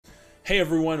Hey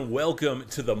everyone, welcome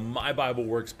to the My Bible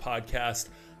Works podcast.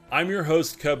 I'm your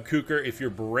host, Cub Cooker. If you're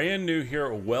brand new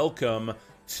here, welcome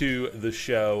to the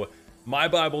show.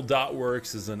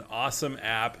 MyBible.works is an awesome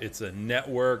app. It's a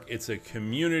network. It's a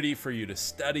community for you to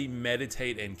study,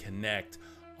 meditate, and connect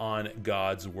on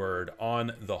God's Word,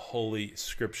 on the Holy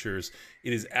Scriptures.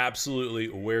 It is absolutely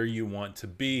where you want to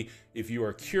be. If you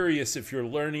are curious, if you're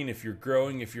learning, if you're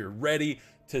growing, if you're ready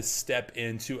to step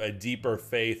into a deeper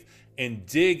faith and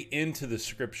dig into the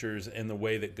Scriptures and the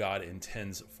way that God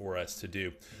intends for us to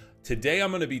do. Today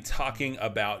I'm going to be talking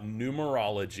about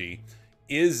numerology.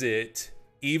 Is it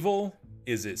evil?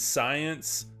 Is it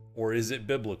science? Or is it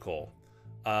biblical?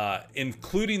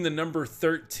 Including the number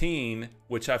 13,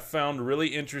 which I found really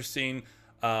interesting.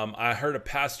 I heard a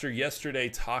pastor yesterday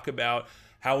talk about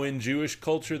how in Jewish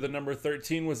culture, the number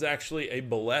 13 was actually a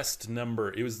blessed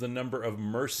number. It was the number of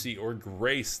mercy or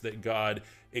grace that God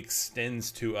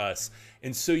extends to us.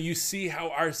 And so you see how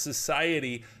our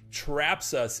society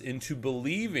traps us into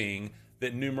believing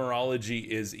that numerology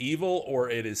is evil, or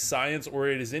it is science, or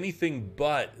it is anything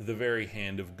but the very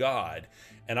hand of God.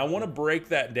 And I want to break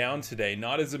that down today,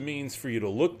 not as a means for you to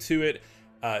look to it,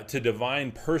 to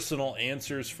divine personal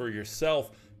answers for yourself,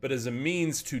 but as a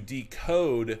means to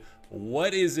decode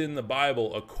what is in the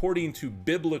Bible according to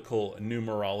biblical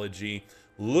numerology,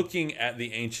 looking at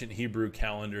the ancient Hebrew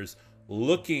calendars,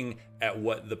 looking at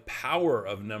what the power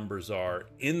of numbers are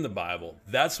in the Bible.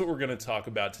 That's what we're going to talk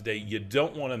about today. You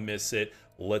don't want to miss it.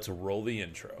 Let's roll the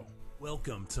intro.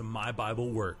 Welcome to My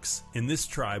Bible Works. In this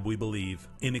tribe, we believe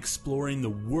in exploring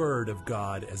the Word of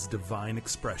God as divine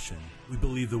expression. We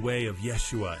believe the way of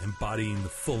Yeshua embodying the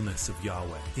fullness of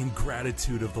Yahweh. In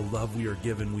gratitude of the love we are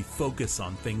given, we focus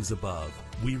on things above.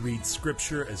 We read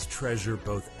Scripture as treasure,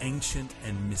 both ancient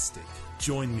and mystic.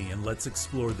 Join me and let's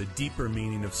explore the deeper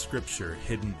meaning of Scripture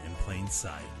hidden in plain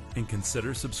sight. And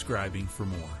consider subscribing for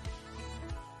more.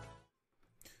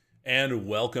 And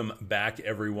welcome back,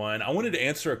 everyone. I wanted to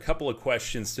answer a couple of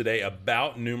questions today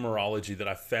about numerology that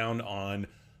I found on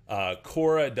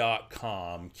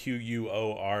Quora.com,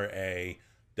 Quora.com.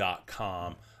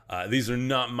 These are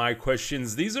not my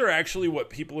questions. These are actually what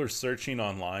people are searching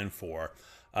online for.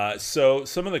 So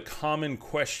some of the common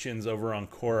questions over on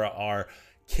Quora are,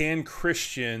 can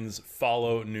Christians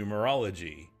follow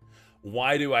numerology?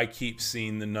 Why do I keep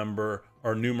seeing the number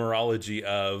or numerology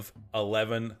of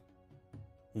 11,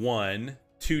 1,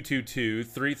 222,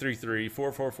 333,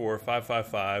 444,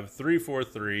 555,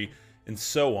 343, and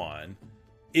so on?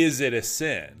 Is it a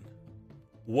sin?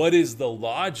 What is the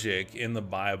logic in the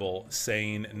Bible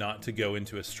saying not to go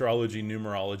into astrology,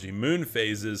 numerology, moon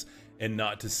phases, and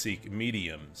not to seek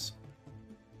mediums?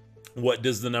 What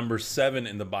does the number 7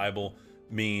 in the Bible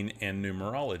mean and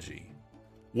numerology?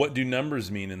 What do numbers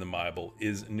mean in the Bible?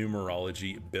 Is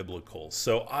numerology biblical?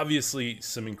 So obviously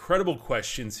some incredible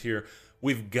questions here.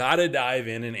 We've got to dive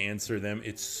in and answer them.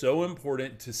 It's so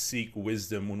important to seek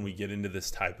wisdom when we get into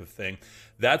this type of thing.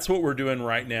 That's what we're doing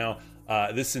right now.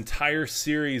 This entire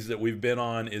series that we've been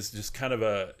on is just kind of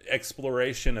a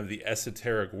exploration of the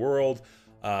esoteric world.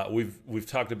 We've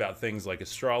talked about things like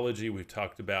astrology. We've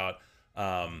talked about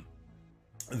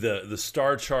the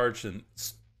star charts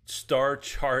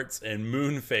and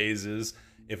moon phases.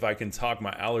 If I can talk,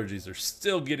 my allergies are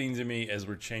still getting to me as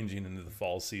we're changing into the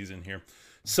fall season here.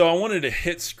 So I wanted to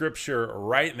hit Scripture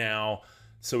right now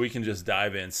so we can just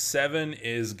dive in. 7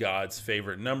 is God's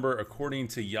favorite number, according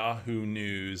to Yahoo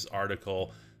News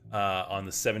article on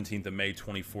the 17th of May,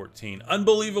 2014.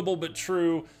 Unbelievable but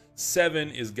true.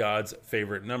 7 is God's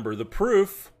favorite number. The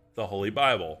proof, the Holy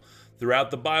Bible.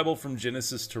 Throughout the Bible, from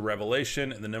Genesis to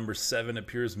Revelation, the number 7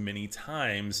 appears many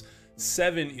times.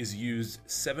 7 is used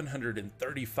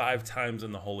 735 times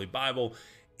in the Holy Bible.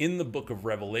 In the book of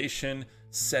Revelation,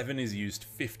 7 is used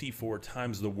 54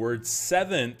 times. The word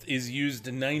seventh is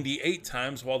used 98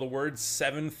 times, while the word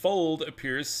sevenfold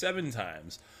appears 7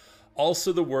 times.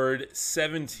 Also, the word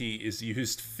 70 is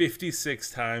used 56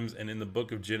 times, and in the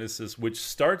book of Genesis, which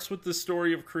starts with the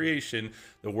story of creation,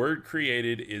 the word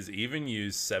created is even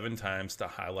used 7 times to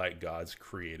highlight God's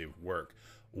creative work.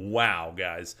 Wow,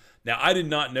 guys. Now, I did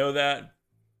not know that.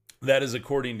 That is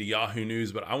according to Yahoo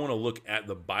News, but I want to look at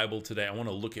the Bible today. I want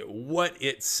to look at what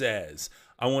it says.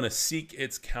 I want to seek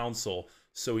its counsel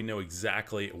so we know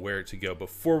exactly where to go.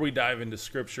 Before we dive into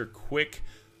Scripture, quick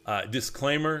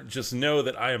disclaimer, just know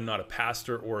that I am not a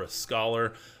pastor or a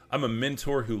scholar. I'm a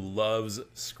mentor who loves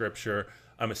Scripture.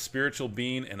 I'm a spiritual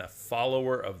being and a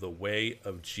follower of the way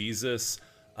of Jesus.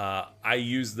 I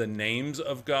use the names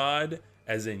of God,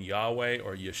 as in Yahweh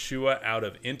or Yeshua, out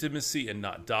of intimacy and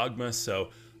not dogma.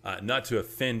 So not to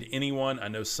offend anyone. I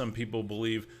know some people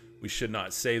believe we should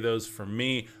not say those. For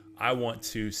me, I want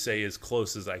to say as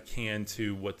close as I can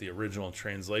to what the original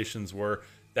translations were.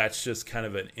 That's just kind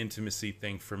of an intimacy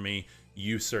thing for me.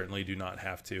 You certainly do not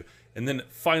have to. And then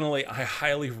finally, I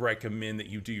highly recommend that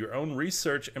you do your own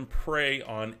research and pray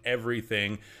on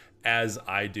everything as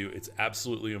I do. It's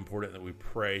absolutely important that we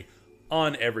pray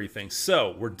on everything.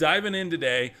 So we're diving in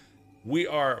today. We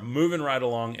are moving right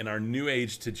along in our New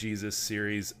Age to Jesus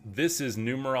series. This is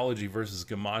numerology versus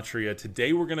gematria.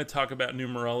 Today we're going to talk about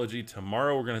numerology.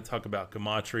 Tomorrow we're going to talk about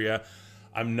gematria.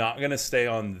 I'm not going to stay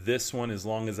on this one as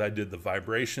long as I did the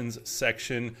vibrations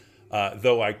section,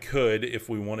 though I could if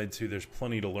we wanted to. There's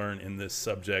plenty to learn in this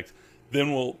subject.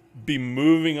 Then we'll be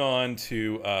moving on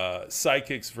to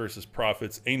psychics versus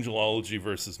prophets, angelology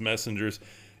versus messengers,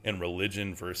 and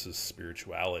religion versus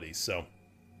spirituality. So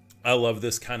I love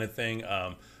this kind of thing,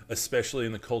 especially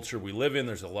in the culture we live in.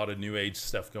 There's a lot of New Age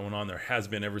stuff going on. There has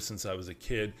been ever since I was a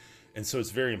kid. And so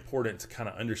it's very important to kind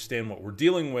of understand what we're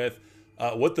dealing with,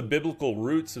 what the biblical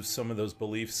roots of some of those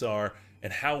beliefs are,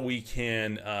 and how we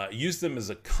can use them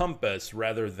as a compass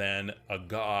rather than a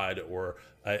god or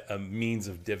a means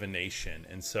of divination.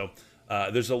 And so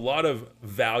there's a lot of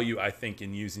value, I think,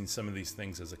 in using some of these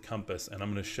things as a compass, and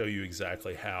I'm going to show you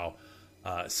exactly how.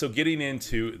 So getting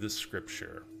into the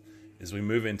scripture, as we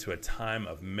move into a time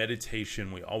of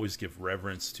meditation, we always give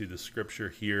reverence to the scripture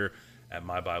here at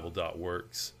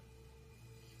mybible.works,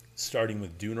 starting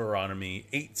with Deuteronomy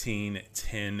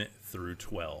 18:10 through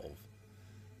 12.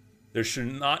 There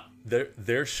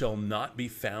shall not be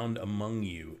found among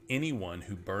you anyone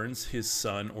who burns his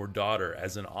son or daughter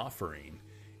as an offering,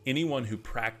 anyone who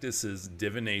practices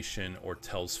divination or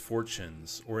tells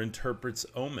fortunes or interprets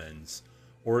omens,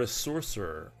 or a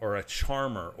sorcerer or a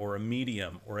charmer or a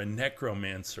medium or a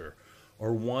necromancer,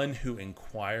 or one who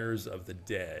inquires of the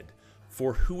dead.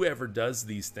 For whoever does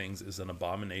these things is an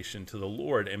abomination to the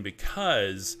Lord, and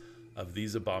because of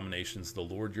these abominations, the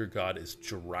Lord your God is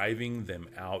driving them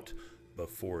out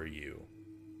before you.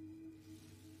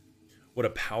 What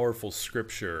a powerful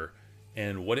scripture,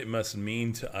 and what it must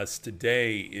mean to us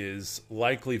today is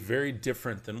likely very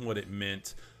different than what it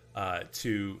meant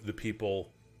to the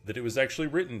people that it was actually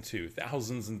written to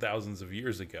thousands and thousands of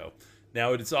years ago.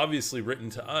 Now, it's obviously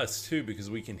written to us too, because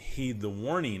we can heed the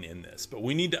warning in this, but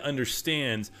we need to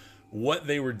understand what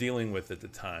they were dealing with at the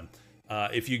time.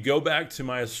 If you go back to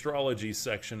my astrology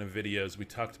section of videos, we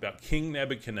talked about King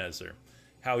Nebuchadnezzar,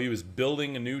 how he was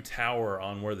building a new tower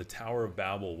on where the Tower of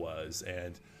Babel was,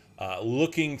 and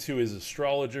looking to his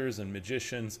astrologers and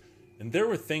magicians. And there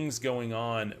were things going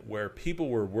on where people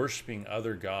were worshiping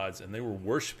other gods, and they were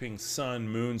worshiping sun,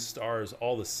 moon, stars,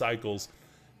 all the cycles.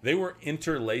 They were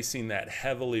interlacing that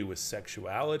heavily with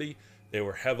sexuality. They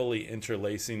were heavily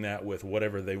interlacing that with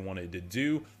whatever they wanted to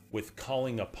do, with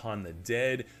calling upon the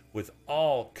dead, with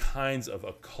all kinds of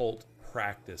occult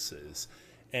practices.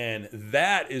 And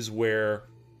that is where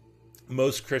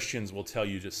most Christians will tell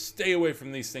you, just stay away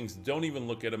from these things. Don't even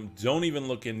look at them. Don't even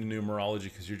look into numerology,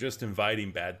 because you're just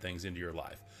inviting bad things into your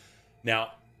life.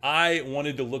 Now, I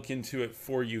wanted to look into it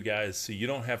for you guys so you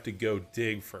don't have to go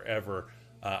dig forever.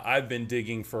 I've been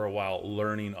digging for a while,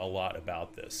 learning a lot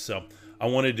about this. So I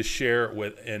wanted to share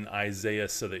in Isaiah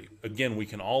so that, again, we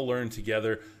can all learn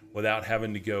together without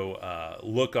having to go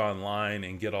look online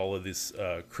and get all of this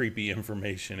creepy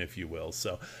information, if you will.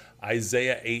 So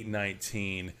Isaiah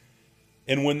 8:19.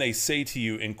 And when they say to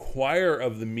you, inquire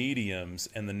of the mediums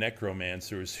and the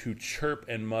necromancers who chirp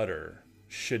and mutter,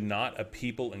 should not a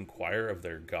people inquire of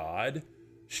their God?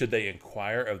 Should they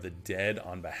inquire of the dead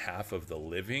on behalf of the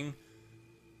living?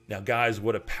 Now, guys,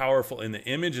 what a powerful, in the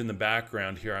image in the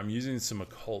background here, I'm using some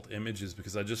occult images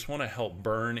because I just want to help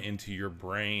burn into your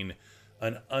brain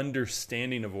an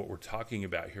understanding of what we're talking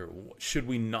about here. Should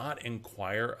we not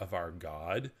inquire of our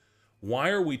God? Why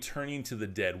are we turning to the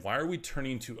dead? Why are we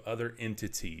turning to other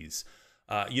entities?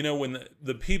 When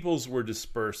the peoples were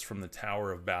dispersed from the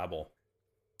Tower of Babel,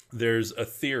 there's a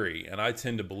theory, and I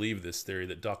tend to believe this theory,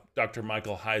 that Dr.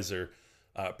 Michael Heiser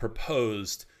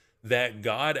proposed, that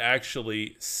God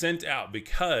actually sent out,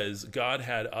 because God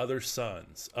had other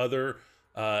sons, other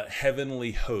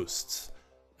heavenly hosts,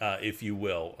 if you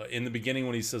will. In the beginning,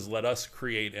 when he says, let us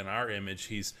create in our image,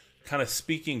 he's kind of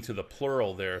speaking to the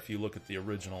plural there if you look at the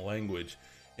original language.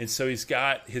 And so he's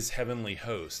got his heavenly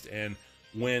host. And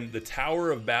when the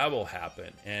Tower of Babel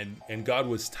happened, and God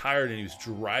was tired and he was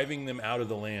driving them out of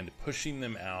the land, pushing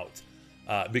them out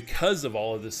because of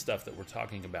all of this stuff that we're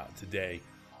talking about today,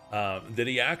 that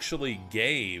he actually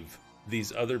gave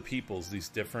these other peoples, these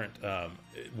different,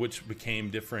 which became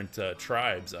different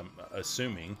tribes, I'm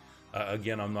assuming.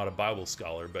 Again, I'm not a Bible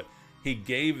scholar, but he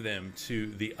gave them to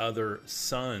the other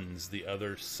sons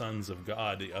of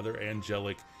God, the other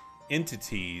angelic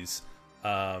entities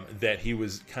that he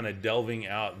was kind of delving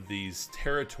out these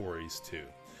territories to.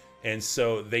 And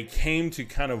so they came to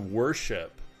kind of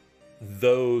worship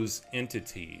those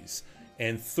entities.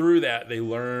 And through that, they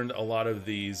learned a lot of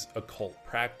these occult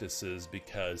practices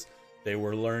because they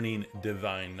were learning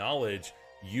divine knowledge,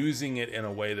 using it in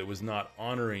a way that was not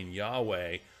honoring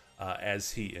Yahweh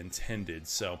as he intended.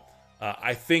 So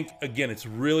I think, again, it's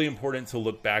really important to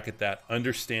look back at that,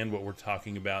 understand what we're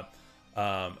talking about,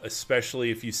 especially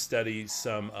if you study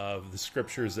some of the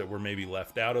scriptures that were maybe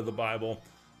left out of the Bible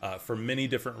for many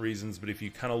different reasons. But if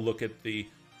you kind of look at the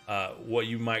what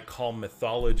you might call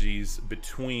mythologies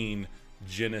between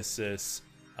Genesis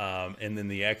and then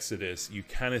the Exodus, you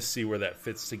kind of see where that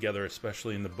fits together,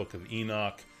 especially in the book of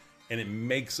Enoch. And it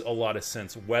makes a lot of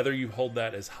sense. Whether you hold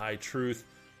that as high truth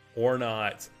or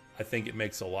not, I think it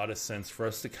makes a lot of sense for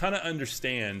us to kind of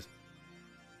understand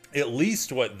at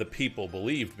least what the people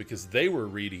believed, because they were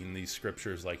reading these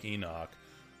scriptures like Enoch,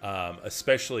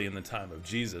 especially in the time of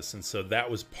Jesus. And so that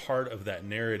was part of that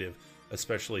narrative,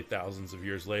 especially thousands of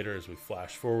years later, as we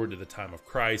flash forward to the time of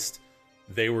Christ.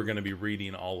 They were going to be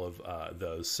reading all of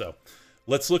those. So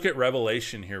let's look at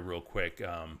Revelation here real quick.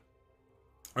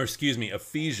 Or excuse me,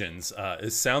 Ephesians.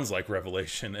 It sounds like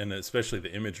Revelation, and especially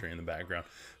the imagery in the background.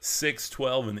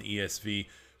 6:12 in the ESV.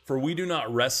 For we do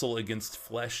not wrestle against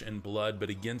flesh and blood, but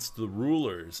against the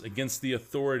rulers, against the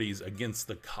authorities, against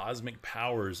the cosmic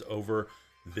powers over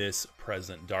this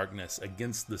present darkness,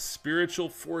 against the spiritual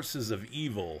forces of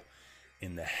evil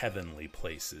in the heavenly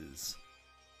places.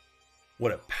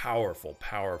 What a powerful,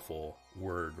 powerful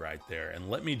word right there.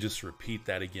 And let me just repeat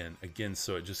that again,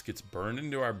 so it just gets burned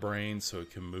into our brain, so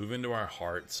it can move into our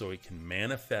heart, so it can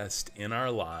manifest in our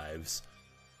lives.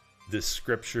 This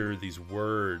scripture, these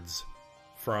words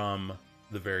from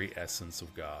the very essence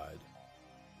of God.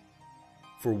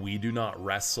 For we do not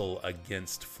wrestle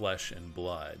against flesh and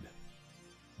blood,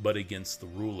 but against the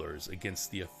rulers, against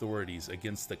the authorities,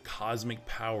 against the cosmic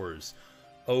powers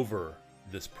over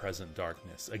this present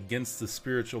darkness, against the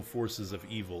spiritual forces of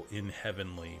evil in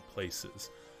heavenly places.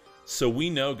 So we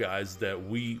know, guys, that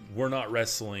we're not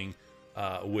wrestling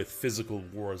with physical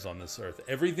wars on this earth.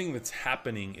 Everything that's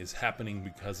happening is happening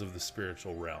because of the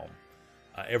spiritual realm.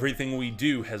 Everything we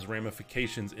do has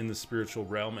ramifications in the spiritual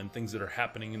realm, and things that are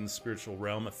happening in the spiritual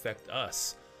realm affect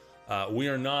us. We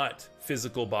are not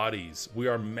physical bodies. We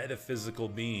are metaphysical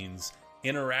beings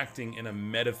interacting in a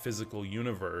metaphysical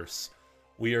universe.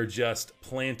 We are just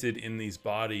planted in these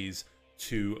bodies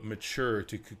to mature,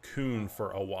 to cocoon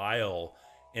for a while.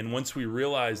 And once we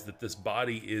realize that this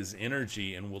body is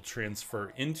energy and will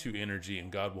transfer into energy,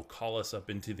 and God will call us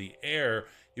up into the air,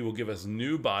 He will give us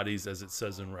new bodies, as it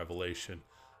says in Revelation,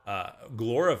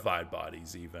 glorified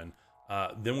bodies even.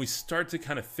 Then we start to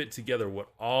kind of fit together what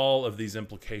all of these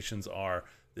implications are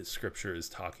that Scripture is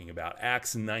talking about.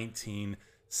 Acts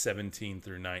 19:17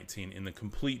 through 19 in the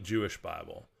complete Jewish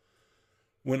Bible.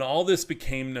 When all this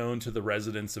became known to the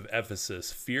residents of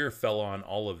Ephesus, fear fell on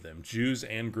all of them, Jews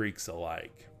and Greeks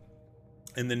alike.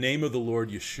 And the name of the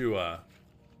Lord Yeshua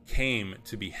came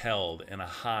to be held in a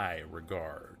high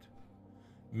regard.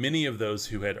 Many of those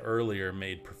who had earlier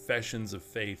made professions of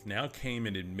faith now came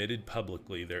and admitted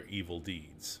publicly their evil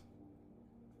deeds.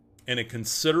 And a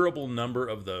considerable number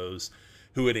of those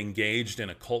who had engaged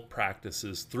in occult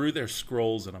practices threw their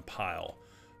scrolls in a pile,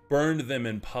 burned them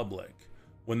in public.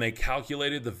 When they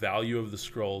calculated the value of the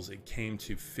scrolls, it came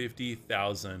to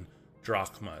 50,000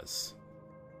 drachmas.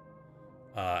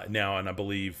 Now, and I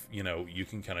believe, you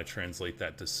can kind of translate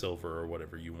that to silver or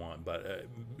whatever you want, but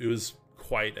it was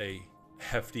quite a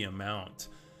hefty amount.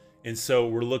 And so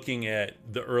we're looking at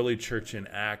the early church in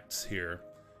Acts here,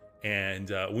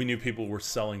 and we knew people were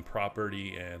selling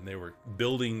property and they were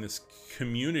building this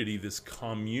community, this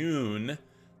commune.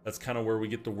 That's kind of where we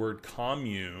get the word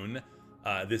commune.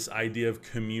 This idea of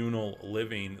communal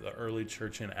living. The early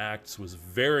church in Acts was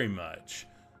very much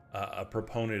a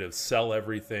proponent of sell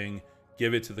everything,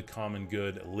 give it to the common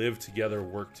good, live together,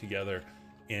 work together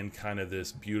in kind of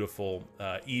this beautiful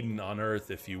Eden on earth,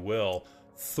 if you will,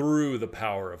 through the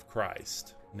power of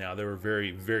Christ. Now, they were very,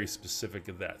 very specific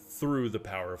of that, through the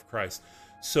power of Christ.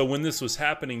 So when this was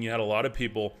happening, you had a lot of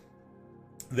people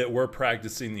that were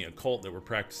practicing the occult, that were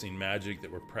practicing magic,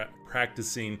 that were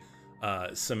practicing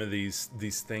some of these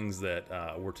things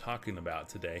that we're talking about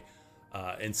today.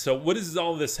 And so what does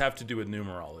all this have to do with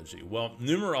numerology? Well,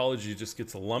 numerology just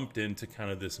gets lumped into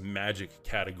kind of this magic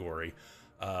category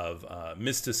of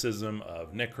mysticism,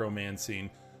 of necromancy,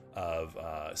 of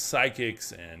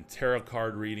psychics and tarot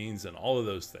card readings and all of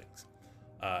those things.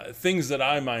 Things that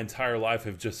I, my entire life,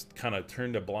 have just kind of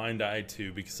turned a blind eye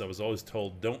to because I was always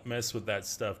told, don't mess with that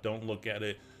stuff, don't look at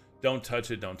it, don't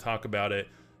touch it, don't talk about it.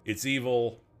 It's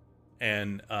evil.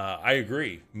 And I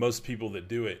agree. Most people that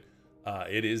do it,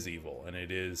 it is evil, and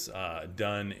it is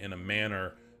done in a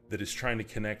manner that is trying to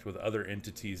connect with other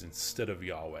entities instead of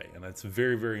Yahweh. And that's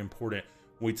very, very important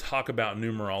when we talk about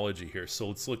numerology here. So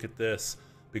let's look at this,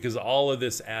 because all of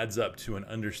this adds up to an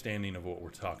understanding of what we're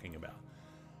talking about.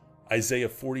 Isaiah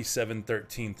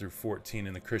 47:13 through 14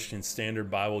 in the Christian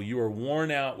Standard Bible. You are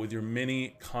worn out with your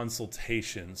many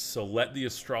consultations, so let the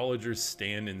astrologers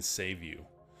stand and save you.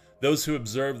 Those who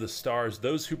observe the stars,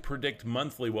 those who predict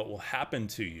monthly what will happen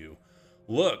to you.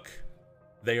 Look,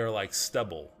 they are like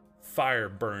stubble. Fire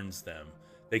burns them.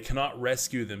 They cannot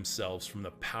rescue themselves from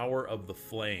the power of the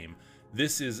flame.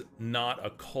 This is not a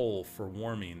coal for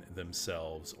warming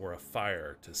themselves or a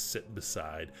fire to sit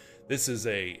beside. This is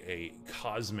a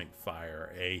cosmic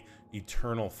fire, a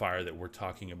eternal fire that we're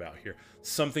talking about here.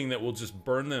 Something that will just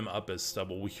burn them up as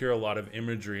stubble. We hear a lot of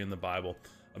imagery in the Bible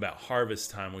about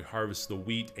harvest time. We harvest the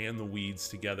wheat and the weeds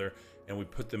together, and we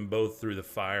put them both through the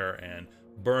fire and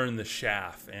burn the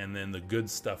chaff, and then the good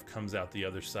stuff comes out the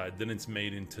other side. Then it's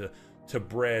made into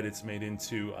bread. It's made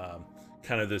into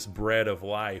kind of this bread of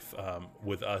life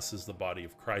with us as the body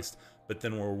of Christ. But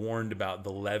then we're warned about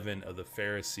the leaven of the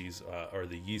Pharisees, or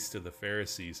the yeast of the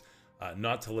Pharisees,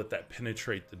 not to let that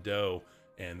penetrate the dough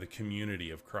and the community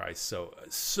of Christ.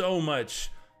 So much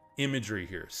imagery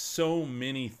here, so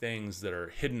many things that are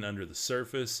hidden under the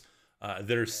surface,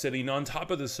 that are sitting on top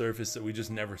of the surface that we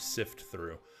just never sift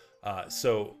through.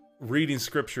 So reading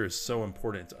scripture is so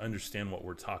important to understand what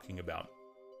we're talking about.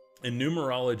 And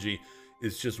numerology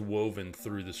is just woven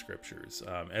through the scriptures.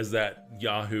 As that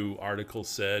Yahoo article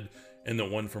said, and the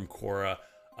one from Quora,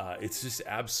 it's just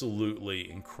absolutely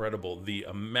incredible. The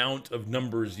amount of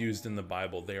numbers used in the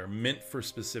Bible, they are meant for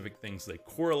specific things. They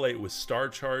correlate with star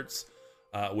charts,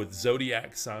 with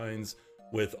zodiac signs,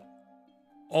 with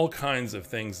all kinds of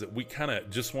things that we kind of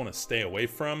just want to stay away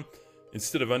from,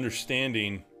 instead of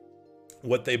understanding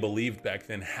what they believed back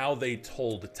then, how they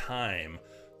told time.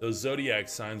 Those zodiac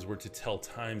signs were to tell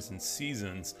times and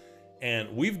seasons, and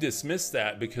we've dismissed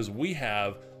that because we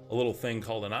have a little thing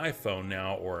called an iPhone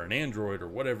now, or an Android, or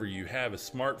whatever you have, a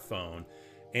smartphone,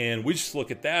 and we just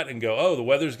look at that and go, oh, the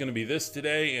weather's going to be this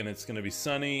today, and it's going to be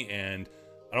sunny, and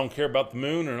I don't care about the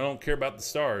moon, and I don't care about the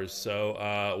stars.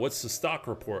 So what's the stock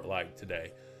report like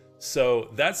today? So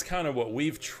that's kind of what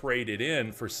we've traded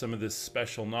in for some of this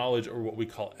special knowledge, or what we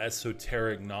call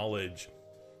esoteric knowledge,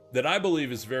 that I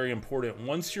believe is very important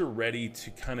once you're ready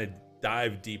to kind of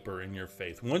dive deeper in your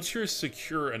faith. Once you're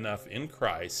secure enough in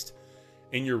Christ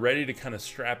and you're ready to kind of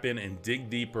strap in and dig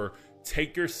deeper,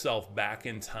 take yourself back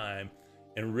in time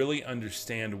and really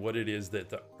understand what it is that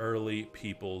the early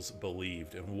peoples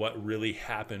believed and what really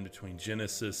happened between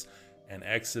Genesis and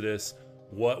Exodus.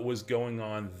 What was going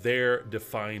on there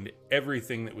defined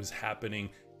everything that was happening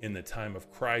in the time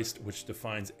of Christ, which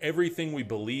defines everything we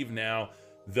believe now,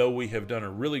 though we have done a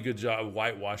really good job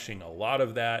whitewashing a lot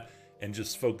of that and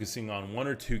just focusing on one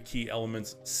or two key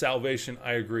elements. Salvation,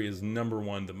 I agree, is number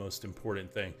one, the most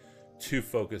important thing to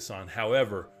focus on.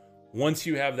 However, once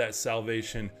you have that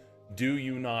salvation, do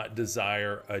you not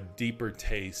desire a deeper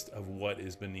taste of what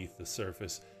is beneath the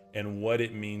surface and what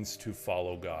it means to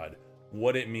follow God?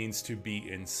 What it means to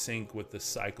be in sync with the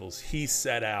cycles He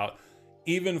set out.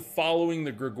 Even following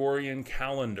the Gregorian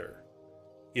calendar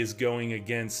is going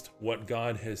against what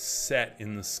God has set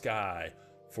in the sky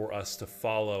for us to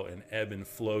follow and ebb and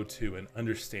flow to, and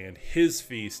understand His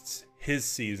feasts, His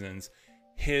seasons,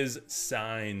 His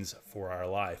signs for our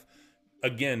life.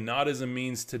 Again, not as a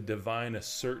means to divine a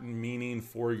certain meaning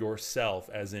for yourself,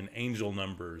 as in angel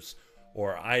numbers,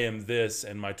 or I am this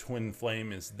and my twin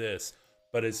flame is this,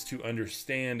 but it's to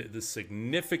understand the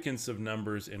significance of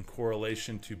numbers in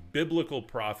correlation to biblical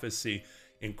prophecy,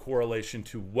 in correlation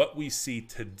to what we see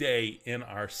today in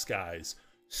our skies.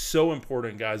 So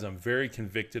important, guys. I'm very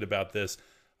convicted about this.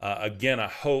 Again, I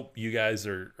hope you guys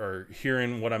are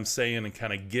hearing what I'm saying and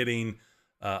kind of getting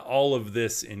all of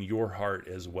this in your heart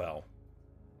as well.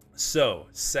 So,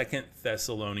 2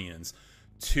 Thessalonians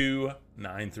 2,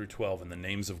 9 through 12 in the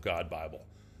Names of God Bible.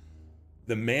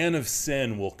 The man of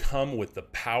sin will come with the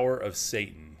power of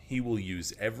Satan. He will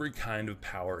use every kind of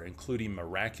power, including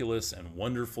miraculous and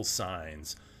wonderful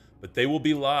signs, but they will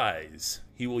be lies.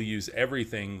 He will use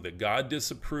everything that God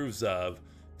disapproves of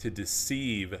to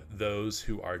deceive those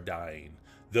who are dying,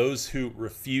 those who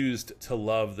refused to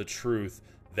love the truth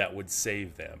that would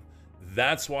save them.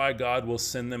 That's why God will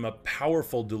send them a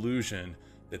powerful delusion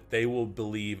that they will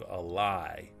believe a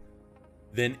lie.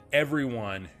 Then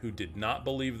everyone who did not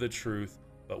believe the truth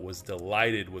but was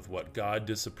delighted with what God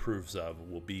disapproves of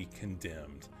will be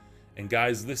condemned. And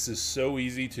guys, this is so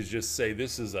easy to just say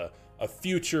this is a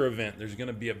future event. There's going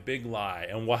to be a big lie.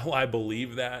 And while I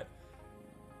believe that,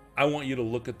 I want you to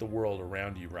look at the world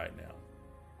around you right now.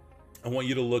 I want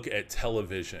you to look at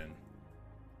television.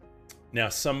 Now,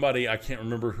 somebody, I can't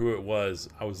remember who it was,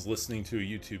 I was listening to a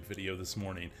YouTube video this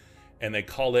morning, and they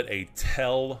called it a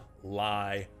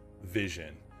tell-lie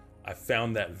vision. I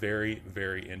found that very,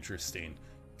 very interesting.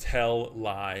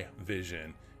 Tell-lie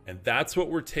vision. And that's what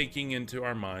we're taking into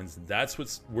our minds. That's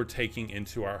what we're taking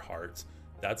into our hearts.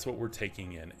 That's what we're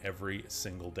taking in every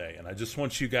single day. And I just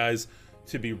want you guys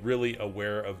to be really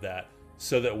aware of that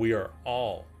so that we are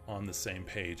all on the same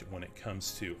page when it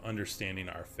comes to understanding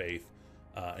our faith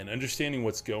and understanding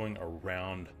what's going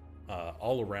around,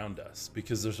 all around us,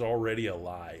 because there's already a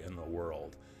lie in the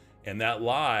world. And that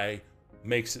lie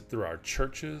makes it through our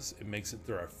churches. It makes it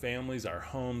through our families, our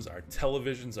homes, our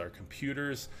televisions, our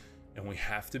computers. And we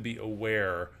have to be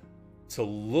aware to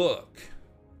look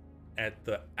at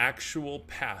the actual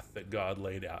path that God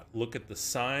laid out. Look at the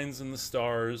signs and the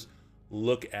stars.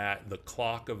 Look at the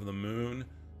clock of the moon.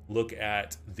 Look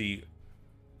at the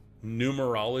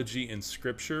numerology in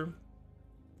Scripture.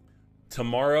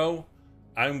 Tomorrow,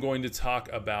 I'm going to talk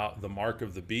about the mark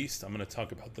of the beast. I'm going to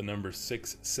talk about the number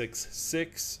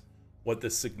 666, what the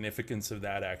significance of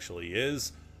that actually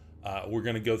is. We're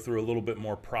going to go through a little bit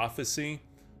more prophecy.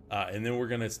 And then we're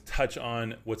going to touch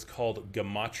on what's called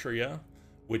gematria,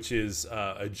 which is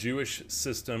a Jewish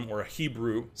system or a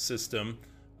Hebrew system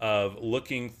of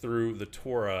looking through the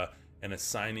Torah and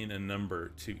assigning a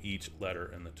number to each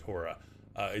letter in the Torah.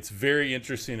 It's very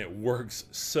interesting. It works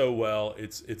so well.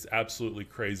 It's absolutely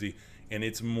crazy. And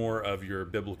it's more of your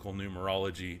biblical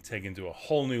numerology taken to a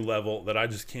whole new level that I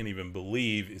just can't even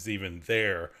believe is even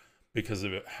there because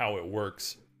of how it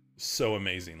works so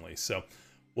amazingly. So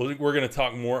we're going to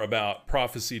talk more about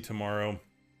prophecy tomorrow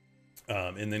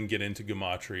and then get into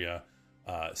gematria.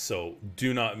 So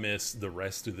do not miss the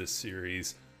rest of this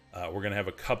series. We're going to have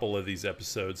a couple of these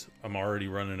episodes. I'm already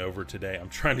running over today. I'm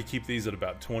trying to keep these at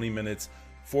about 20 minutes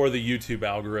for the YouTube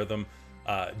algorithm.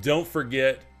 Don't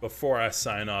forget, before I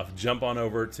sign off, jump on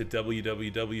over to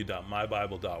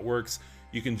www.mybible.works.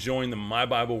 You can join the My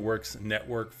Bible Works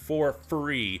network for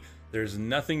free. There's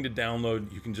nothing to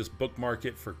download. You can just bookmark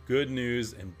it for good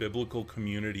news and biblical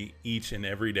community each and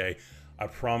every day. I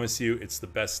promise you, it's the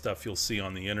best stuff you'll see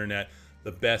on the internet,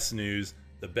 the best news,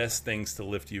 the best things to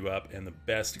lift you up, and the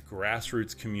best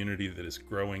grassroots community that is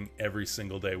growing every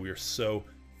single day. We are so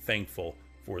thankful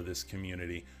for this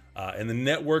community. And the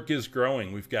network is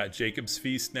growing. We've got Jacob's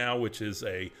Feast now, which is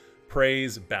a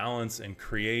praise, balance, and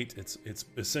create. It's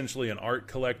essentially an art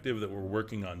collective that we're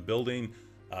working on building.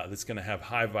 That's going to have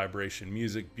high vibration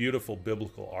music, beautiful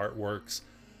biblical artworks,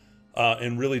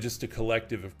 and really just a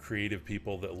collective of creative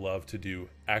people that love to do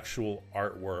actual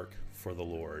artwork for the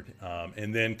Lord.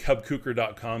 And then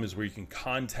cubkuker.com is where you can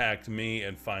contact me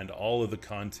and find all of the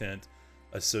content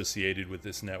associated with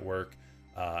this network.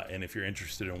 And if you're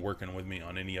interested in working with me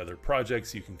on any other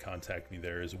projects, you can contact me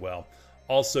there as well.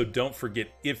 Also, don't forget,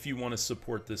 if you want to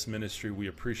support this ministry, we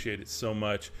appreciate it so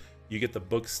much. You get the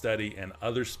book study and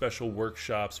other special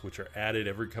workshops, which are added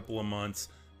every couple of months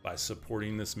by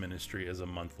supporting this ministry as a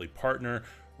monthly partner.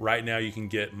 Right now, you can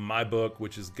get my book,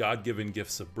 which is God-Given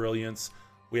Gifts of Brilliance.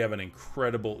 We have an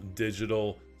incredible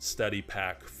digital study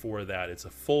pack for that. It's a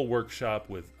full workshop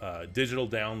with digital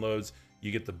downloads.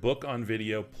 You get the book on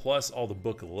video, plus all the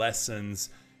book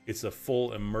lessons. It's a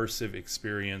full immersive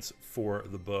experience for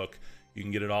the book. You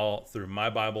can get it all through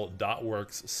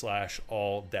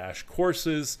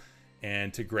mybible.works/all-courses.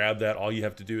 And to grab that, all you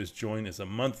have to do is join as a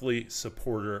monthly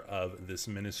supporter of this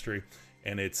ministry.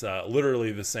 And it's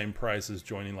literally the same price as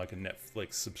joining like a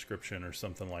Netflix subscription or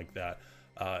something like that.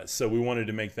 So we wanted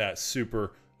to make that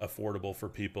super affordable for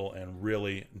people and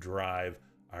really drive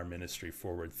our ministry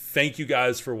forward. Thank you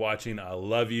guys for watching. I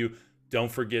love you. Don't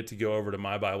forget to go over to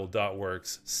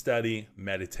mybible.works, study,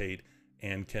 meditate,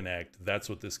 and connect. That's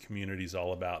what this community is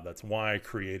all about. That's why I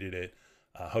created it.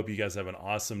 I hope you guys have an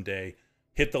awesome day.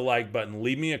 Hit the like button.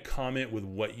 Leave me a comment with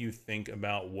what you think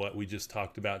about what we just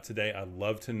talked about today. I'd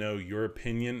love to know your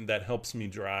opinion. That helps me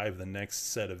drive the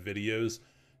next set of videos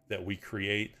that we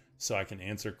create so I can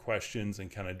answer questions and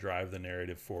kind of drive the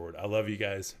narrative forward. I love you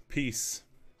guys. Peace.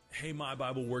 Hey, My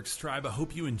Bible Works tribe. I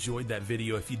hope you enjoyed that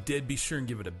video. If you did, be sure and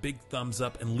give it a big thumbs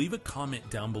up and leave a comment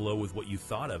down below with what you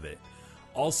thought of it.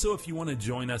 Also, if you want to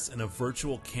join us in a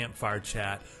virtual campfire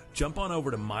chat, jump on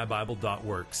over to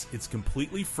mybible.works. It's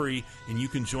completely free, and you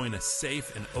can join a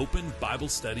safe and open Bible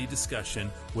study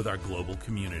discussion with our global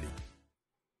community.